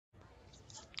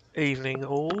Evening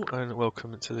all, and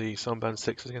welcome to the Sunburn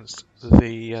Sixers against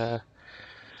the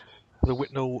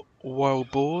Whitnell Wild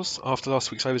Boars. After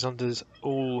last week's overs-unders,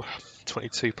 all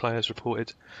 22 players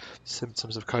reported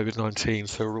symptoms of COVID-19,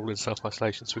 so we're all in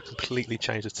self-isolation. So we completely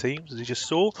changed the teams, as you just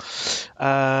saw.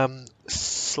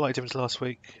 Slight difference last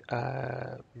week,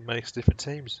 makes different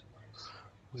teams.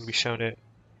 We're going to be showing it.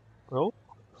 Oh,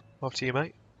 after you,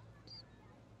 mate.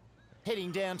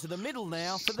 Heading down to the middle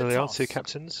now for So the they are toss. two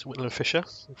captains, Whitnell and Fisher.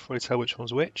 We'll probably tell which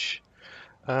one's which.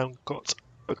 Got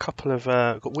a couple of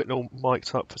got Whitnell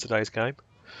mic'd up for today's game.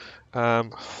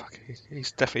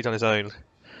 He's definitely done his own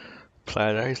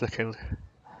player there. He's looking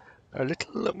a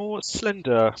little more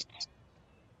slender.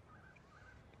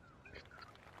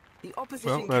 The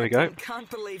opposition There we go. can't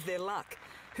believe their luck.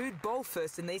 Who'd bowl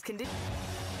first in these conditions?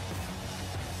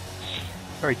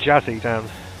 Very jazzy down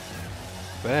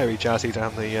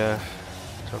the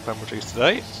boundaries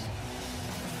today.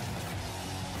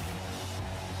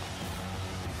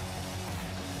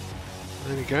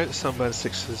 There we go. The Sunburn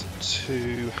Sixers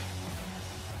to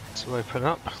open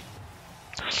up.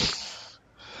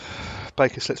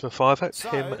 Baker slips him a 5 out.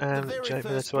 Him and Jay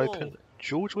Miller to open.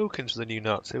 George Wilkins with the new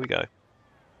nuts. Here we go.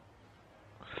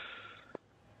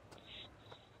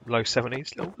 Low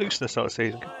 70s. Little loose in the start of the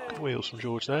season. Good wheels from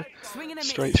George there.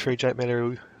 Straight through Jake Miller,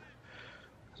 who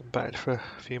hasn't batted for a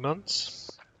few months.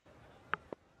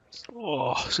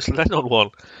 Oh, it's just Lennon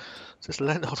one.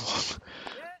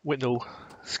 Whitnell,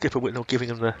 skipper Whitnell giving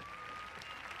him the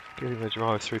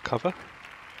drive through cover.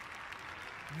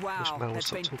 Wow,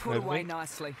 that's been put away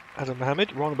nicely. Adam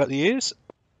Mohammed, wrong about the ears.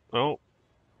 Oh.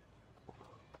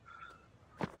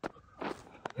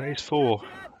 There is four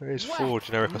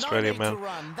generic Australian man.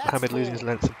 Mohammed losing his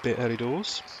length a bit early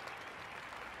doors.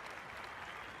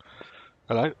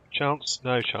 Hello, chance?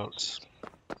 No chance.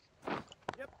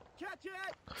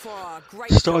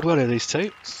 Started well here, these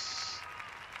two.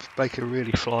 Baker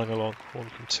really flying along, 1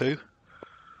 from 2.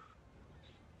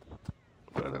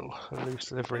 Got a loose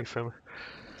delivery from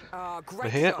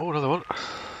here. Oh, another one.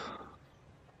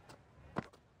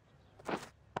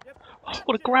 Oh,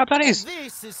 what a grab that is!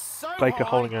 Baker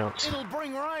holding out.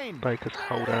 Baker's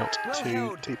hold out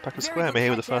to deep back of square. Here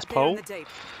with the first pole.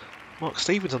 Mark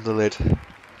Stevens on the lid.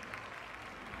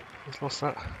 He's lost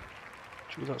that.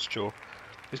 That's jaw.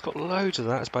 He's got loads of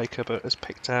that as Baker, but has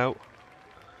picked out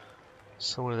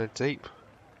someone in the deep.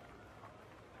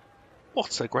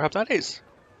 What a grab that is!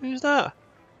 Who's that?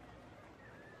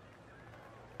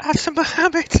 Adam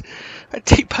Mohammed! A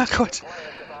deep backward.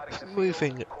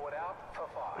 Moving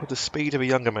with the speed of a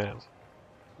younger man.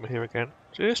 Here again.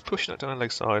 Just pushing it down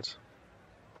leg side.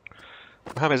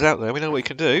 Mohammed's out there. We know what he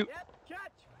can do.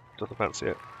 Doesn't fancy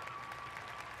it.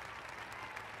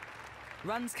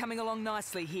 Runs coming along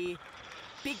nicely here.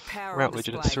 Big power. Routledge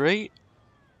in at 3.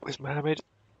 Where's Mohammed?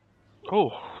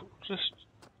 Oh.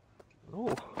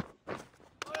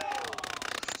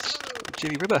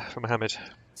 Jimmy Ribber from Mohammed.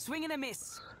 Swing and a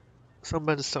miss.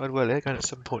 Sunburn has started well here, going at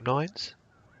 7.9s.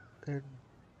 Then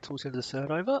towards the end of the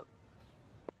third over.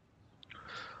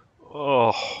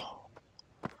 Oh.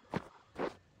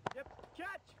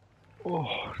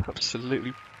 Oh,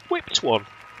 absolutely whipped one.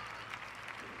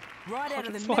 Right out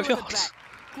of the middle of the bat.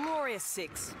 Glorious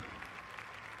 6.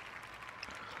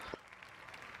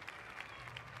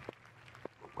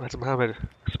 Adam Mohammed,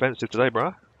 expensive today,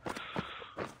 bruh.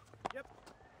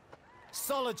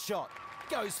 Solid shot.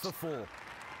 Goes for 4.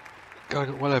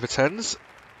 Going well over 10s.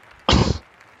 You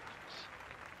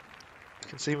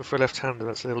can see him for a left-hander,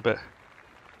 that's a little bit...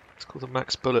 It's called the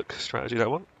Max Bullock strategy, that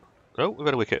one. Oh, we've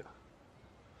had a wicket.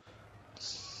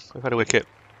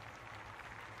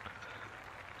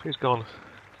 Who's gone?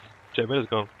 Jay Miller's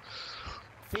gone.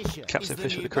 Captain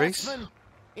Fisher at the crease.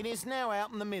 It is now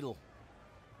out in the middle.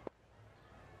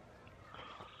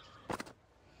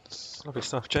 Lovely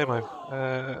stuff. JMO,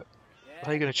 how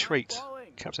are you going to treat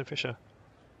Captain Fisher?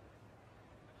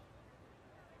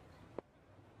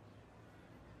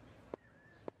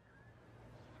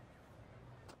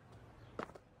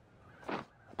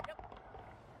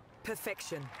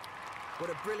 Perfection.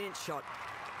 What a brilliant shot.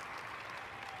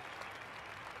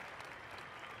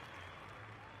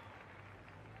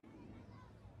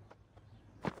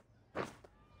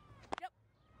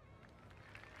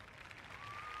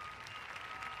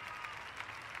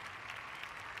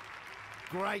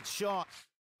 Great shot.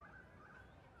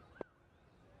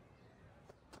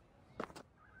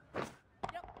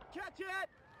 Catch it.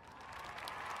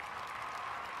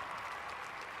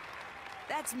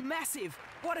 That's massive.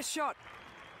 What a shot.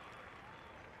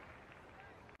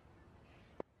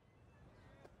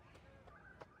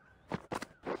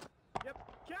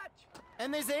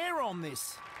 And there's air on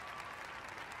this.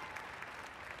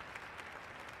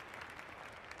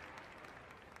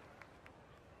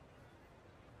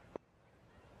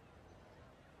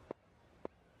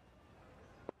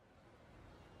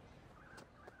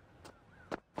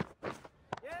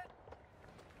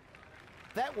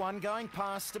 That one going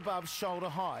past above shoulder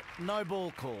height. No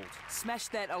ball called.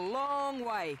 Smashed that a long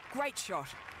way. Great shot.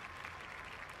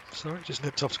 Sorry, just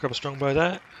nipped off to grab a strong bow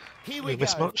there. Here we We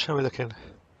missed go. much. How are we looking?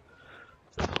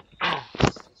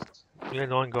 Yeah,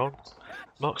 9 gone.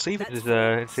 Mark Stevens That's is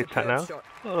four. into the attack Superb now. shot.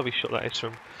 Oh, lovely shot that is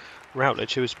from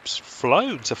Routledge, who has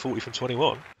flown to 40 from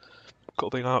 21.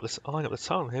 Got to be eyeing up the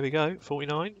ton. Here we go,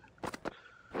 49.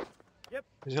 Yep.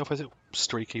 He's opposite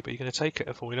streaky, but you're going to take it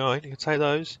at 49. You can take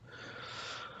those.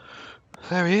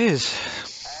 There he is.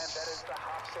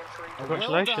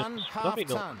 Congratulations. Well done, Lovely half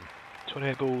knock. ton.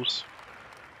 28 balls,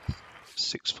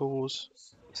 6 fours,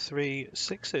 3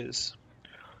 sixes.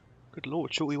 Good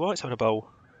lord, Shorty White's having a bowl.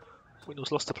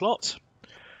 Whitnell's lost the plot.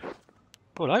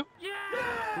 Oh, hello.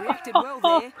 Reacted well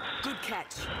there. Good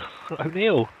catch.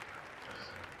 O'Neill.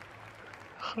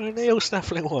 O'Neill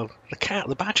snaffling one. The cat,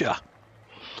 the badger.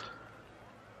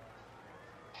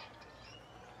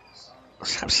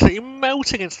 It's absolutely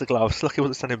melting into the gloves. Lucky he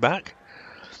wasn't standing back.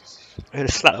 He had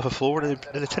a slap of a 4 and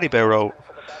a teddy bear roll.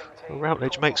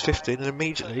 Routledge makes 15 and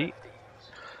immediately,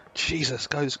 Jesus,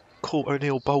 goes caught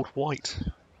O'Neill bowled white.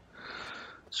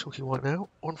 Chalky White now,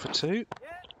 1 for 2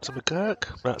 to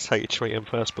McGurk. That's how you treat him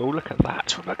first ball. Look at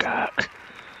that from McGurk.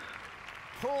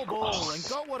 Poor ball and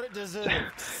got what it deserved.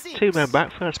 6. 2 men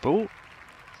back, first ball.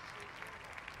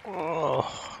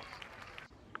 Oh,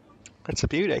 that's a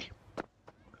beauty.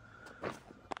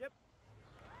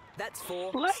 That's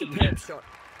 4. Blade. Superb shot.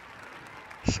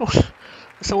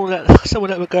 Someone let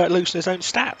McGurk loosen his own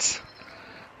stats.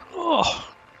 Oh.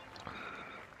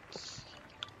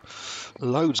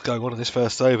 Loads going on in this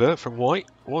first over from White.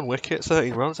 1 wicket,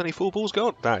 13 runs, only 4 balls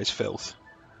gone. That is filth.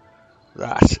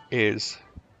 That is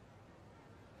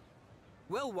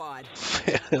Well wide.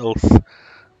 filth.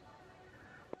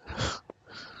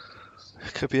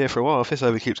 Could be here for a while if this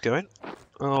over keeps going.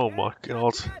 Oh my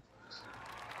god.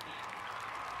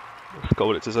 Got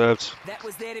what it deserved. That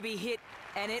was there to be hit,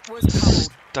 and it was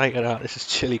pummeled. State it out, this is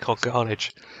chili con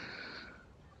carnage.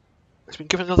 It's been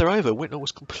given another over. Whitnell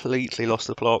was completely lost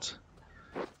the plot.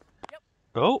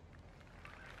 Oh.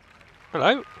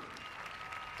 Hello.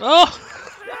 Oh!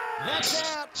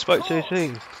 That's out. Spoke to his Caught.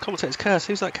 team. Commentator's curse.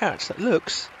 Who's that catch? That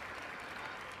looks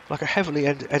like a heavily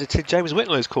edited James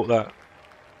Whitnell has caught that.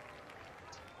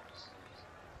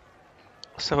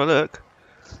 Let's have a look.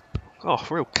 Oh,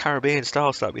 real Caribbean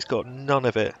style stuff. He's got none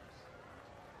of it.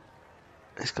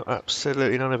 He's got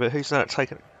absolutely none of it. Who's that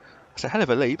taking? That's a hell of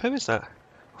a leap. Who is that?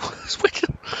 It's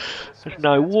Whitnell. There's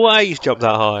no way he's jumped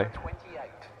that high.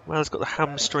 Man's got the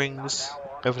hamstrings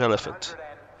of an elephant.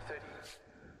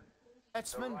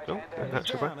 Batsman Oh,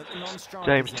 natural down break. at the non-strike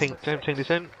James position. Ting this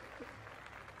in.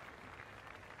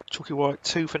 Chalky White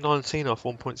 2 for 19 off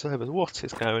 1.7. What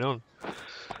is going on?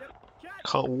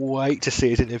 Can't wait to see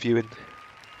his interview in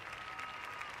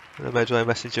the Medway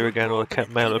Messenger again, or the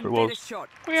Kent Mail, whatever it was. Shot.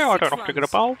 Yeah, I don't 6 know if to get a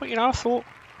runs. bowl, but you know, I thought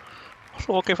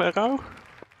I'll give it a go.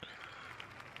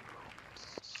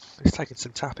 He's taking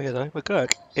some tap here though.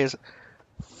 McGurk is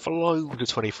flown to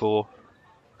 24.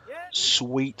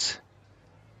 Sweet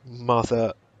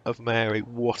mother of Mary,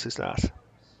 what is that?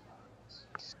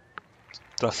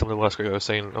 That's some of the worst cricket I've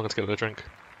seen. I'm going to get a drink.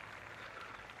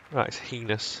 That is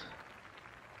heinous.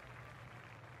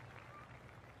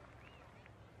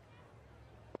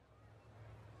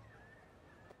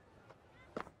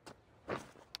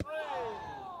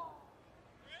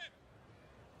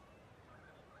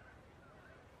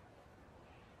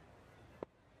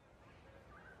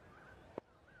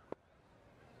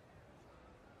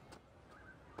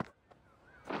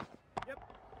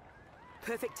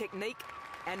 Perfect technique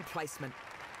and placement.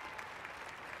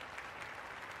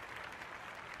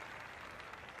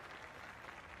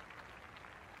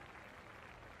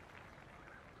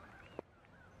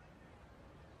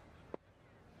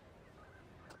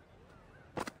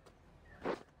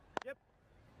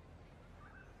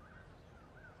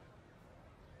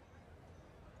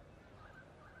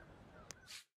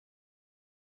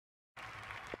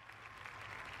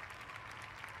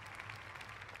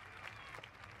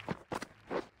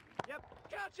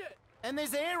 And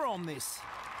there's air on this.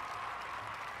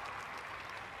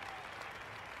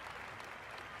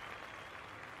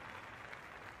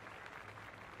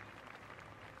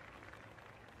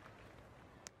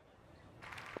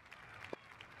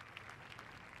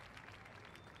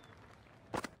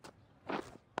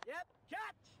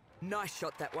 Nice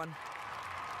shot, that one.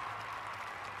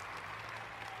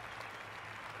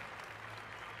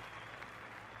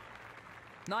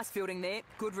 Nice fielding there.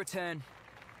 Good return.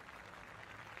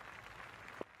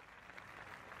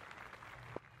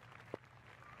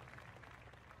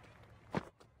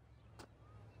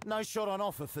 No shot on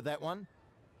offer for that one.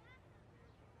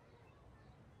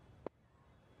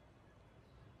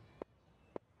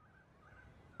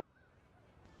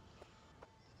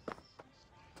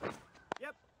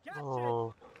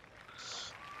 Oh,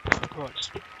 right.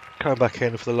 Just coming back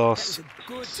in for the That was last a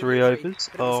good 3 delivery, overs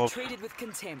but it was of treated with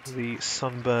contempt. the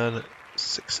Sunburn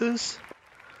Sixers.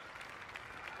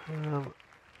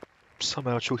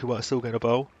 Somehow Chalky White still going to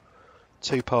bowl.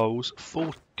 2 poles,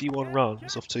 41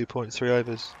 runs off 2.3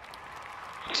 overs.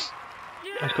 He's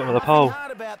got another Nothing pole.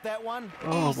 hard about that one.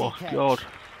 Oh Easy my catch. god.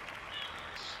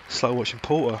 It's like watching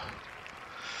Porter.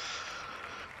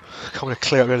 Coming to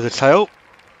clear up the end of the tail.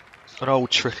 An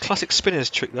old trick, classic spinner's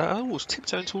trick that. Oh, it's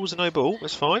tiptoeing towards the no ball,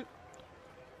 that's fine.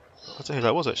 I don't know who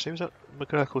that was actually, was that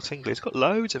McGurk or Tingley? He's got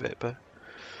loads of it, but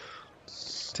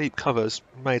deep covers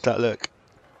made that look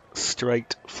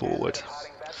straight forward.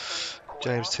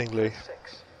 James Tingley.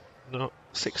 Not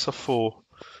 6 off 4.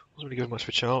 Wasn't really given much of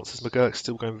a chance as McGurk's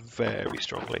still going very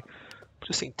strongly.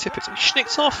 Just seen Tippett, he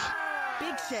schnicks off!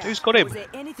 Big shout. Who's got Or him? was there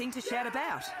anything to shout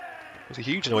about? There's a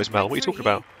huge noise, Mel. What are you talking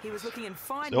Breakthrough about? here. He was looking in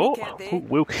fine Oh, nick out there.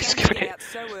 Wilkie's Shame to giving get it. out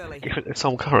so early. Giving it to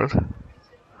Tom Curran.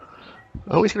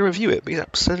 Oh, he's going to review it, but he's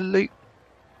absolute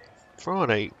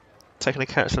Friday. Taking a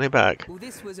catch on his back. Well,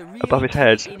 this was a really Above his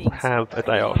head, key innings, have a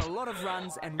day putting on off. a lot of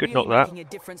runs and Good really knock that. making a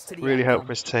difference to the Really helped outcome.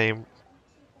 his team.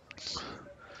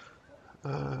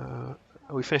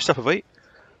 We finished up, have we?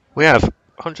 We have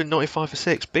 195 for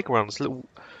 6. Big runs. Little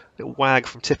wag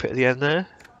from Tippett at the end there.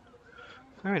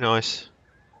 Very nice.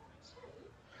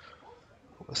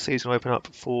 The season will open up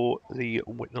for the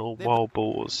Whitnell Wild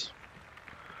Boars.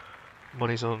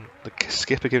 Money's on the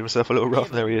skipper, giving himself a little run.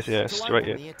 There he is, yeah, straight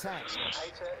in.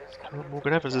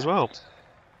 Morgan Evans as well.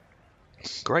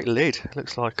 Great lead.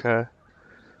 Looks like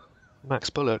Max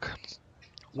Bullock.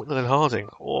 Whitnell and Harding.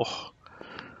 Oh,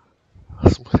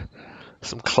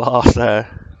 some class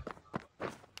there.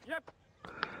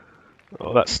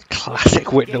 Oh, that's classic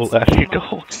Whitnell there.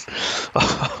 God.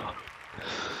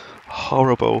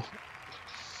 Horrible.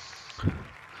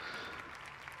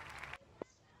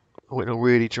 Whitnell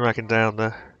really dragging down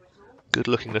the good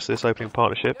lookingness of this opening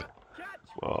partnership.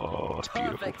 Oh, that's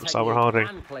beautiful from Simon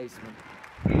Harding.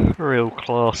 Real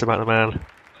class about the man.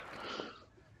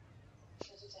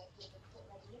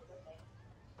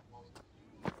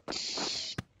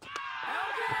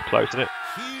 Close, isn't it?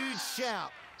 Huge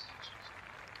shout.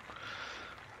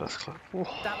 That's close.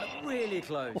 That looked really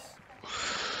close.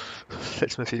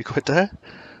 Let's move a quid there.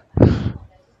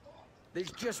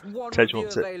 There's just one Tej review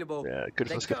wants it. available. Yeah, good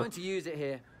for They're the skipper. going to use it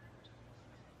here.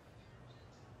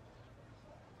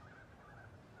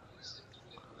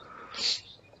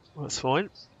 That's fine.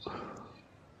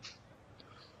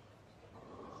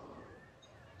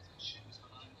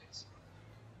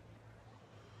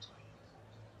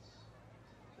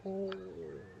 Oh,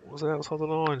 was it outside the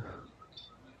line?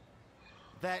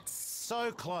 That's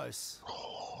so close.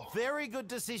 Very good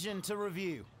decision to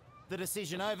review. The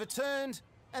decision overturned,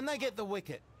 and they get the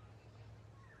wicket.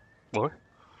 Why?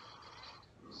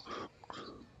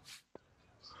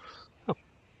 Oh.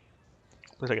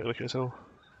 They don't get the wicket at all.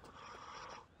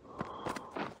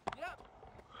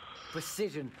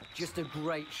 Precision, just a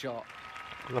great shot.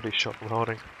 Lovely shot from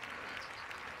Harding.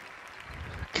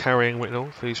 Carrying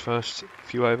Whitnell for his first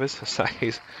few overs.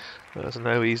 That's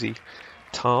no easy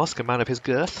task, a man of his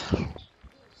girth.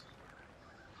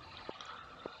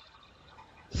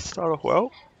 Start off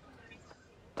well.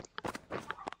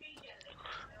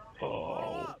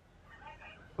 Oh.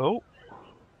 Oh.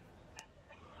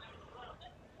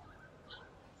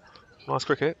 Nice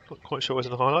cricket. Not quite sure what's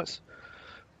in the highlights.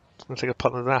 I'm going to take a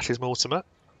punt on that is Mortimer.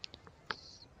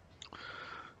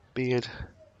 Beard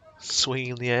swinging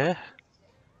in the air.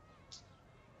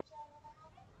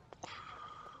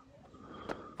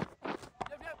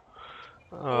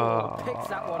 Picks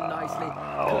that one nicely.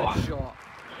 Good shot.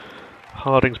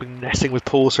 Harding's been netting with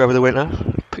Paul's over the winter.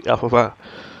 Picked up about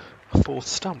a 4th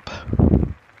stump.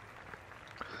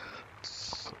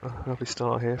 A lovely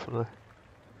start here from the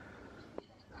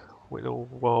Whitnell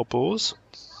Wild Boars.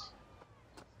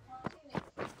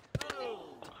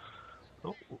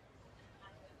 Oh,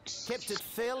 Kept it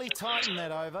fairly tight in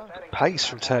that over. pace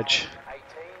from Tej.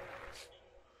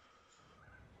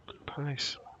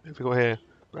 Pace. Who have we got here?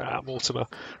 Mortimer.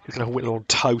 He's going to have Whitnell on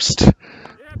toast.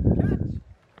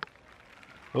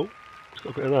 Oh, he's got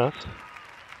a bit of that.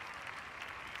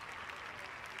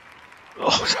 Oh,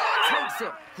 Takes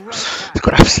it. Great he's catch.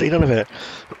 got absolutely none of it.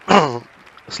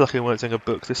 It's lucky I weren't doing a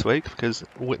book this week because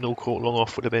Whitnell caught long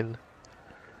off would have been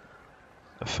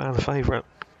a fan favourite.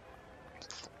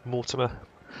 Mortimer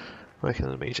making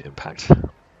an immediate impact.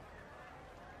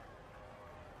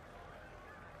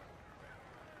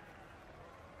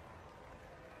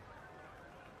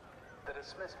 The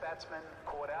dismissed batsman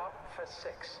caught out for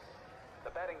 6. The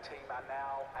batting team are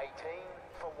now 18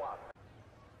 for 1.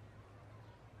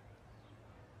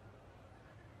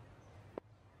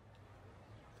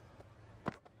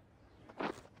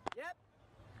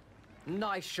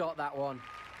 Nice shot, that one.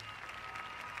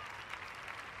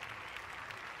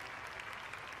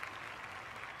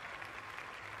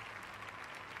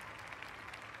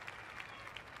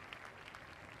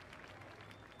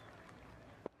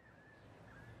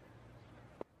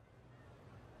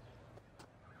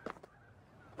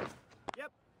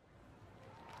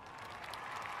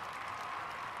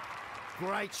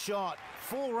 Great shot.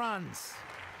 4 runs.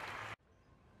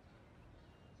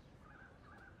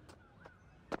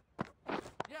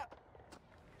 Yep.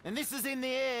 And this is in the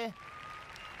air.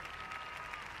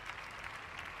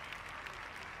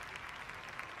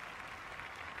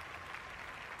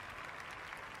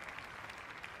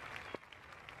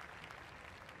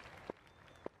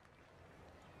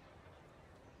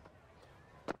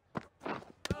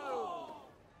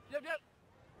 Yep, yep.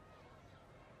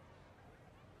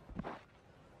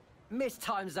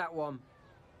 Mistimes that one.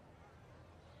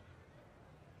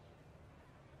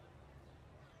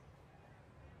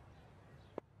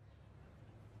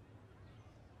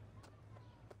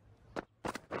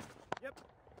 Yep.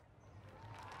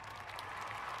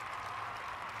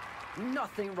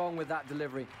 Nothing wrong with that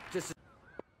delivery. Just.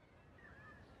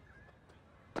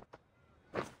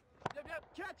 Yep, yep.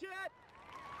 Catch it.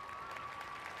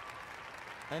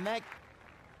 And that.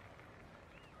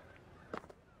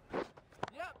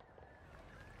 Yep.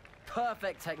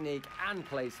 Perfect technique and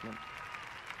placement.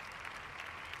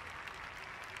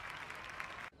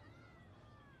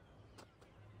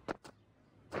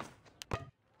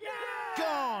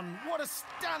 Gone. What a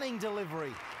stunning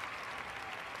delivery.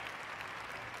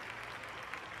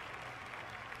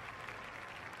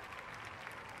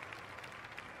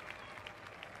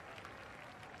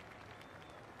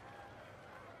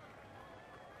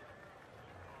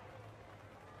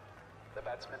 The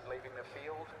batsman leaving the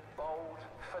field, bowled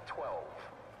for 12.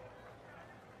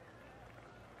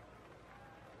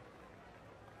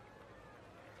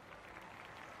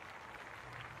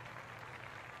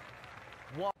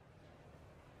 What?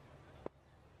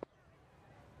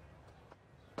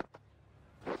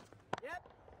 Yep.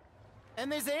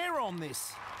 And there's air on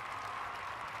this.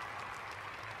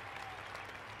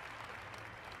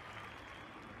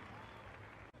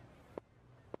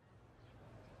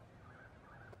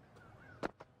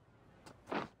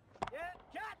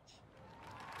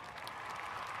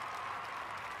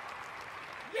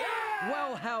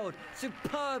 Well held.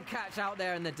 Superb catch out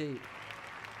there in the deep.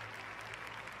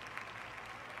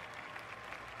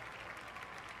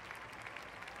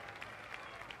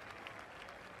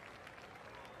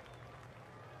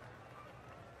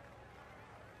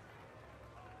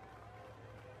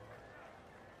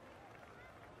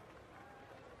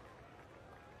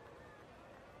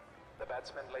 The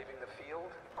batsman leaving the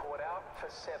field, caught out for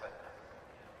 7.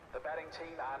 The batting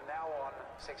team are now on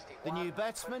 61. The new for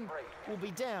batsman 3. will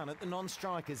be down at the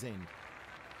non-striker's end.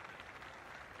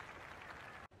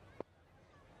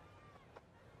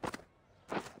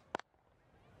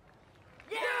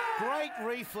 Great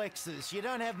reflexes. You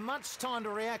don't have much time to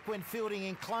react when fielding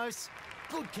in close.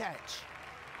 Good catch.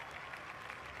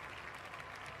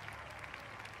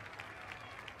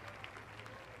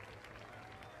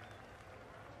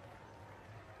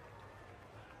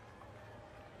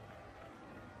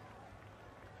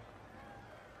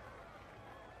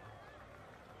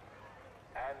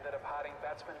 And the departing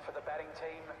batsman for the batting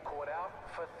team, caught out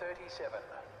for 37.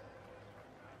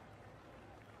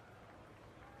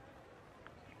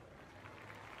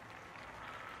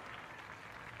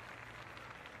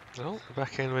 Well,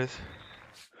 back in with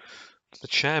the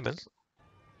chairman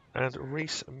and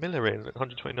Reece Miller in at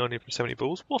 129 from 70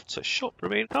 balls. What a shot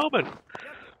from Ian Coleman!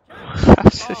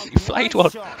 Absolutely flayed one.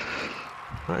 Shot.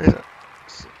 That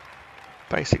is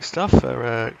basic stuff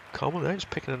for Coleman there, just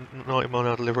picking a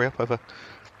 90-mile-an-hour delivery up over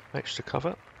extra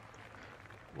cover.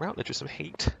 Routledge with some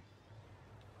heat.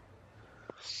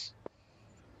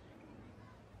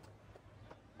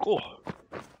 Oh!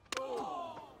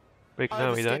 Big no,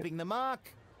 he don't. Overstepping the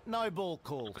mark. No ball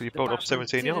called. Because he The bowled off batsman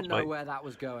 17 yards, didn't know mate. where that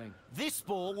was going. This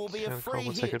ball will be a Can free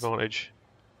Coleman take hit. advantage?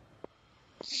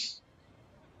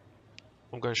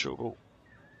 I'm going short ball.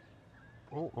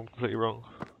 Oh, I'm completely wrong.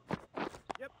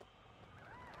 Yep.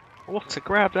 What a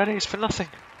grab that is for nothing.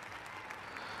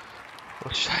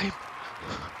 What a shame.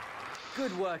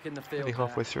 Good work in the field. Only there.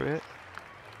 halfway through it.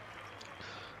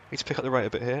 Need to pick up the rate a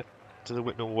bit here to the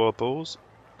Whitnell wild balls.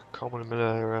 Coleman and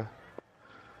Miller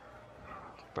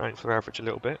bang for their average a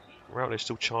little bit. Routledge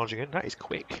still charging in. That is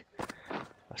quick.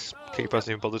 That's, keeper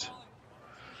hasn't even bothered.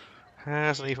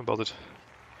 Hasn't even bothered.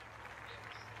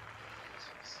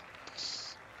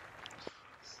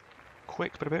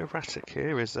 Quick but a bit erratic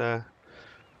here is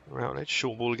Routledge.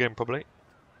 Short ball again probably.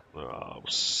 Oh,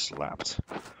 slapped.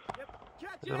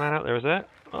 There's a man out there, is there?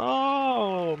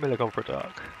 Oh, Miller gone for a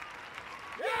duck.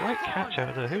 Great catch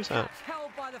out there. Who's that?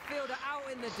 Held by the fielder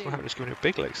out in the deep. Wow, just giving it a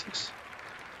big legs.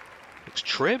 Looks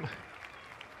trim.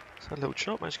 It's had a little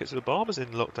chop. Managed to get to the Barbers in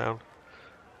lockdown.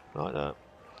 Like that.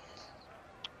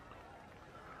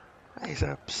 That is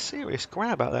a serious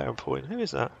grab out there on point. Who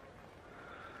is that?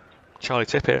 Charlie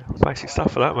Tippett. Basic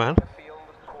stuff for that man.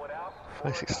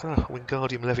 Basic stuff.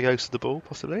 Wingardium Leviosa the ball,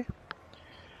 possibly.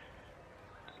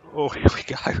 Oh, here we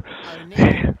go.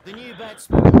 The new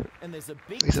batsman, and there's a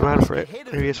big He's a man for it. ahead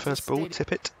of Here he is, him first to ball.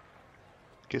 steady- Tippett.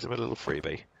 Gives him a little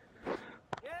freebie.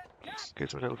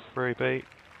 Gives him a little freebie.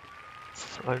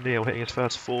 O'Neill hitting his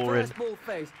first four in. First ball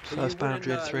face, but First you wouldn't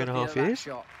boundary in know it 3.5 looking at that years.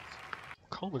 shot.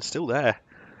 Coleman's still there.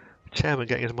 Chairman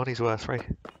getting his money's worth.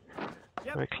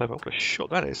 Very clever. What a shot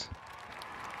that is.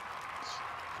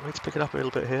 I need to pick it up a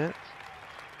little bit here.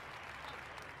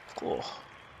 Oh.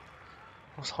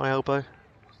 That's high elbow.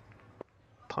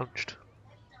 Punched.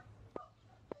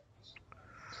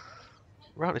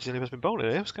 Routledge nearly has been bowling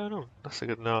here. What's going on? That's a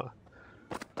good nut.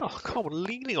 Oh, Coleman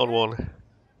leaning on one.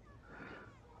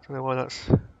 I don't know why that's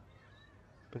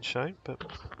been shown, but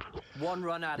One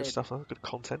run good added. stuff though. Good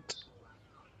content.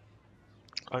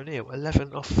 O'Neill,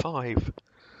 11 off 5.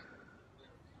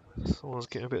 Someone's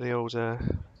getting a bit of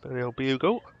the old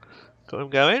bugle. Got him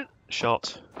going.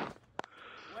 Shot.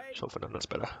 Shot for none, that's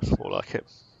better. More like it.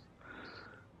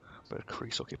 Bit of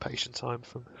crease occupation time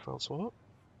from Francois.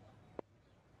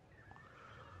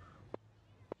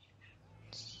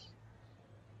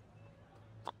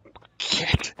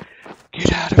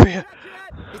 Get out of here!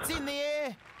 It's in the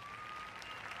air.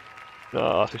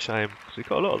 Oh, that's a shame, because we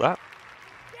got a lot of that.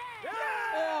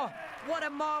 Oh, what a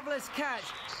marvellous catch.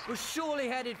 Was surely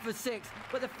headed for 6,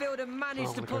 but the fielder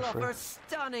managed to I'm gonna pull go off for a it.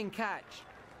 stunning catch.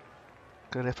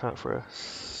 Gonna nip out for a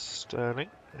Sterling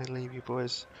and leave you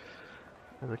boys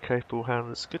in the capable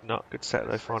hands. Good nut, good set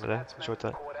though, finally there. Enjoyed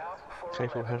that.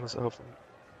 Capable hands of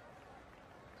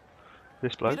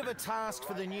this bloke. Bit of a task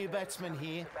for the new batsman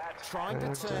here, trying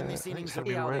to turn this innings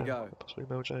Henry how they around. go. Possibly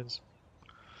Mel Jones.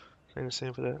 Same as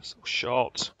seeing for this.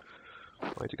 Shot.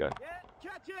 Way to go.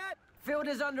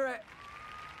 Fielder's under it.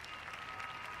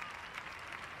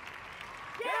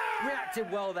 Reacted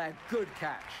well there. Good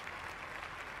catch.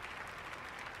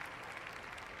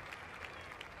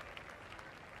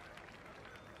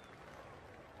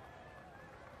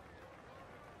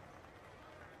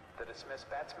 The dismissed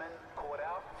batsman caught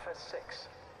out for 6.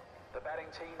 The batting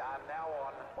team are now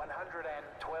on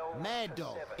 112 Mad for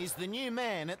Dog 7. is the new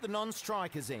man at the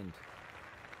non-striker's end.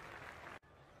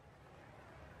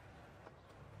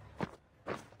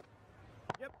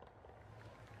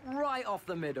 Right off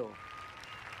the middle.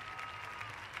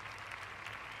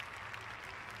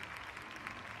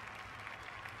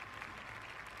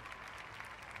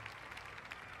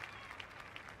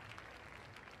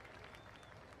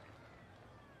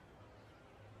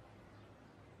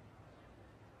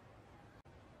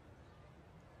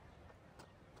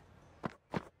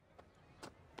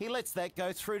 He lets that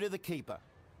go through to the keeper.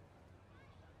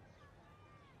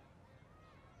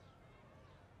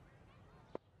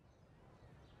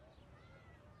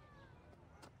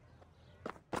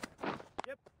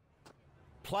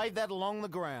 Played that along the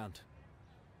ground.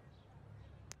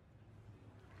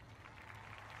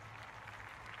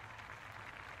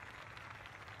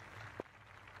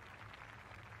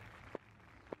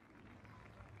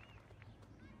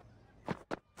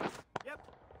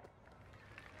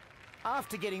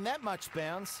 After getting that much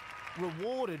bounce,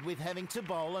 rewarded with having to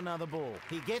bowl another ball.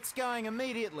 He gets going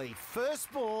immediately.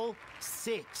 First ball,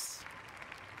 6.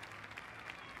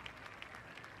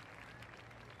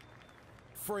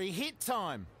 Free hit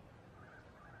time.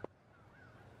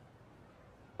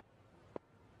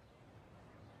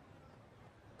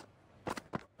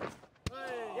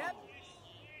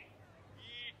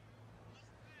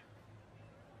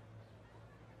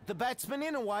 The batsman,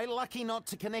 in a way, lucky not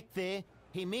to connect there.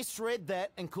 He misread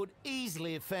that and could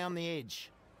easily have found the edge.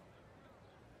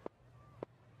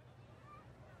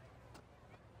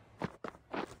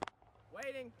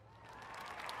 Waiting.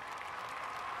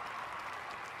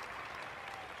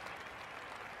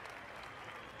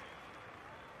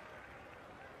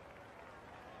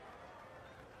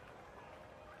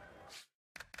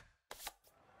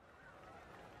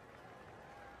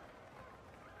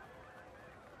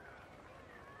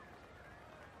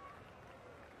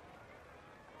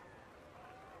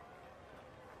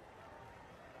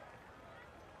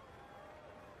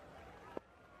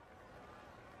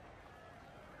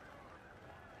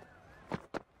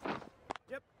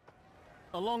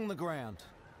 Along the ground.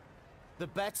 The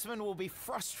batsman will be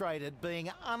frustrated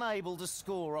being unable to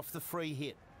score off the free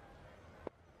hit.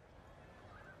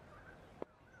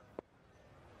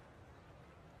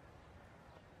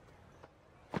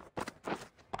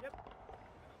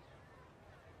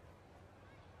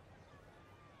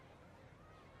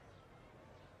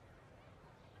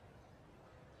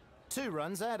 2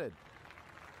 runs added.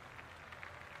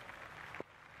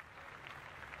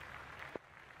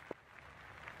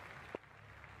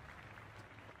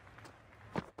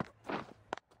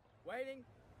 Waiting.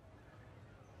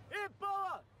 Hit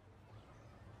bowler!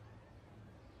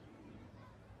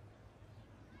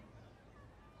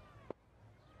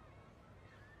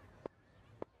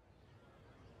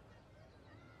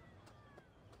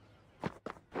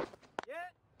 Yeah.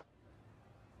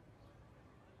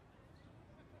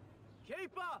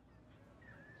 Keeper!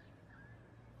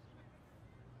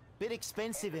 Bit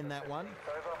expensive in that one.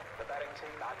 Over. The batting team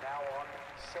are now on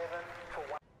 7 for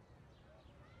 1.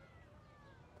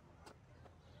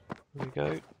 There we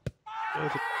go.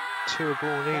 Over 2 a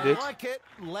ball needed. I like it.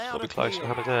 Loud Got to be and close to clear.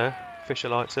 having there. Fisher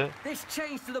likes it. This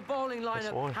change to the bowling why.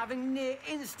 lineup having near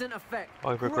instant effect.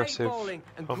 Over aggressive Great bowling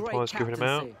and great umpires giving him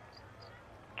out. captaincy.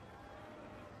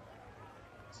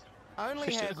 Only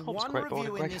Fisher had Cobb's one great bowling,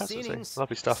 review in great this captaincy. innings.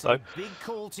 Lovely stuff so though. Big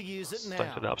call to use it Don't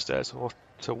put now. that upstairs. What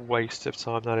a waste of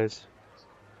time that is.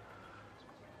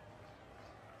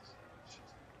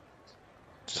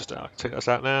 Just take us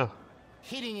out now.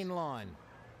 Hitting in line.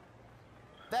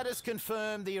 That has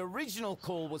confirmed the original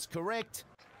call was correct.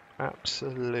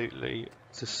 Absolutely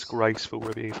disgraceful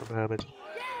review from Mohammed.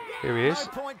 Here he No is.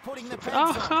 point putting the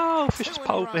pads on. Oh, Fisher's 2 in a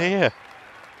pulled me row. here.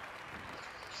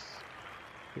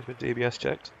 He's been DBS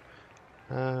checked.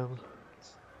 He's on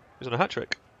a hat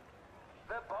trick.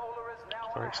 The bowler is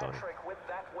now Very on a exciting. hat-trick with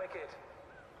that wicket.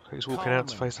 He's walking out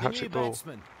to Coleman, face the the hat new trick ball.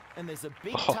 batsman, and there's a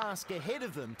big Oh. task ahead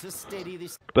of them to steady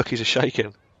this. Bucky's are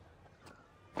shaking.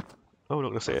 Oh, we're not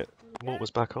going to see it.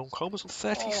 Mortimer's back on. Coleman's on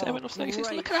 37 off 36.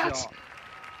 great Look at that! shot.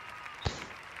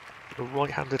 A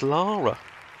right-handed Lara.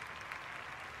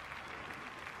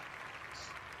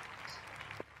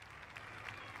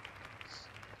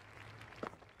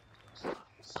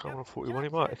 Coleman on 41. He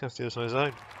might have to do this on his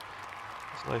own.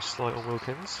 There's no slight on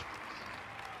Wilkins.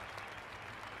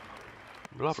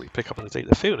 Lovely pick up in the deep.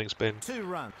 The fielding's been 2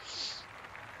 runs.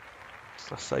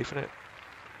 that's safe, isn't it?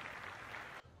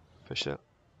 Fisher.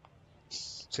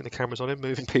 Seeing the cameras on him,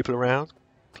 moving people around.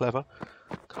 Clever.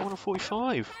 Coleman on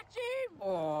 45.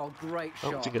 Oh, great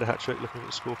Oh, shot. didn't get a hat trick looking at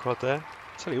the scorecard there.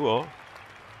 Tell you what,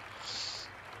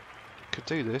 could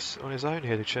do this on his own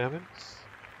here, the chairman.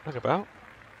 Hang about.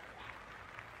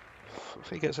 If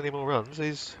he gets any more runs,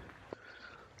 he's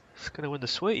going to win the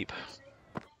sweep.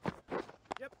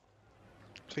 Yep.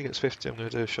 If he gets 50, I'm going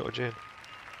to do a shot of gin.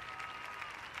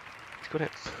 He's got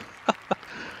it.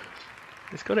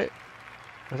 He's got it.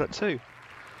 Is that 2?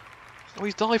 Oh,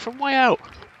 he's dived from way out.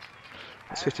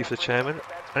 That's 50 for the chairman,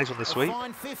 and he's on the A sweep.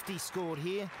 fine 50 scored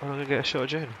here. I'm going to get a shot of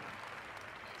gin.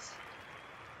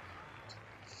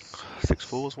 6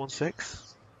 fours, 1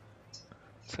 6.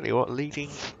 Tell you what, leading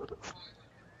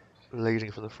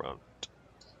from the front.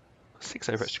 6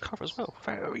 over extra cover as well.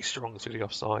 Very strong to the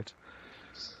offside.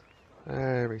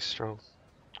 Very strong.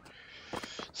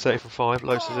 30 from 5,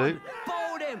 loads to do.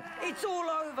 Bowled him. It's all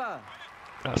over.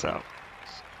 That's out.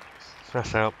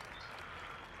 That's out.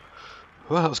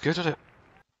 Well, that was good, wasn't it?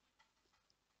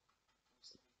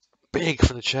 Big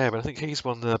for the chairman. I think he's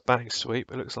won the batting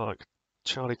sweep. It looks like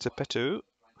Charlie Tapetu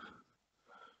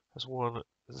has won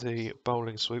the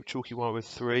bowling sweep. Chalky won with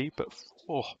 3, but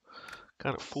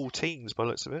kind of 14s by the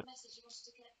looks of it.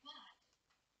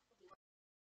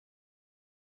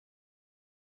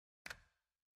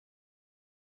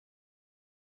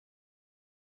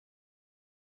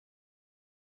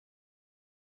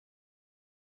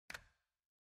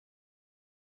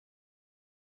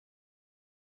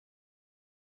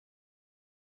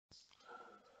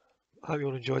 I hope you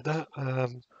all enjoyed that.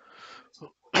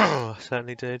 I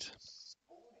certainly did. As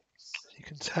you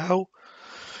can tell.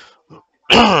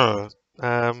 Right,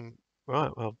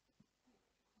 well,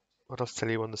 I'd love to tell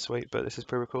you on the sweep, but this is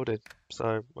pre-recorded, so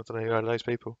I don't know who out of those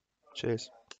people. Cheers.